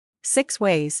6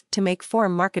 ways to make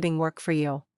forum marketing work for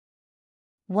you.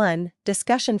 1.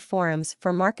 Discussion forums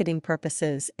for marketing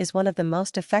purposes is one of the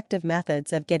most effective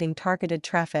methods of getting targeted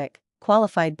traffic,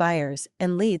 qualified buyers,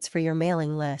 and leads for your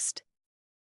mailing list.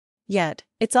 Yet,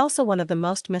 it's also one of the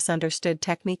most misunderstood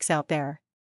techniques out there.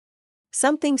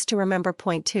 Some things to remember.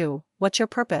 Point 2. What's your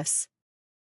purpose?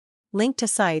 Link to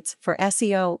sites for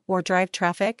SEO or drive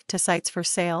traffic to sites for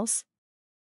sales?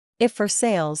 If for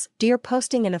sales, do your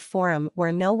posting in a forum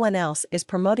where no one else is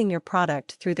promoting your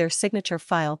product through their signature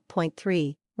file? Point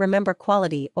 3. Remember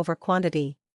quality over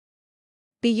quantity.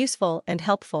 Be useful and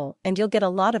helpful, and you'll get a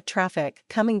lot of traffic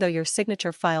coming though your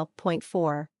signature file. Point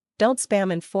 4. Don't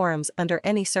spam in forums under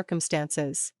any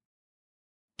circumstances.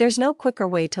 There's no quicker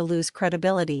way to lose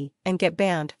credibility and get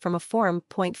banned from a forum.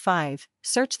 Point 5.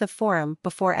 Search the forum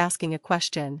before asking a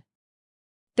question.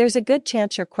 There's a good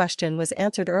chance your question was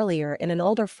answered earlier in an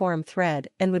older forum thread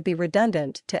and would be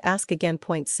redundant to ask again.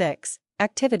 Point 6.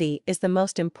 Activity is the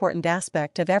most important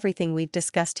aspect of everything we've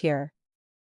discussed here.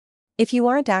 If you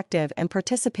aren't active and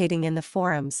participating in the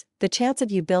forums, the chance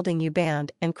of you building your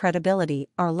brand and credibility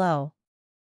are low.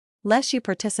 Less you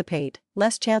participate,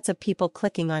 less chance of people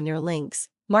clicking on your links.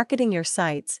 Marketing your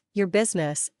sites, your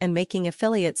business, and making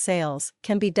affiliate sales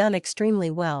can be done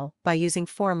extremely well by using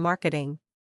forum marketing.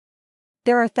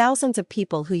 There are thousands of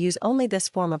people who use only this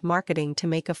form of marketing to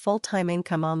make a full-time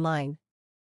income online.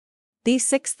 These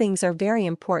 6 things are very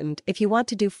important if you want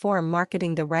to do forum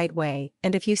marketing the right way,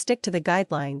 and if you stick to the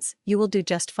guidelines, you will do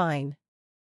just fine.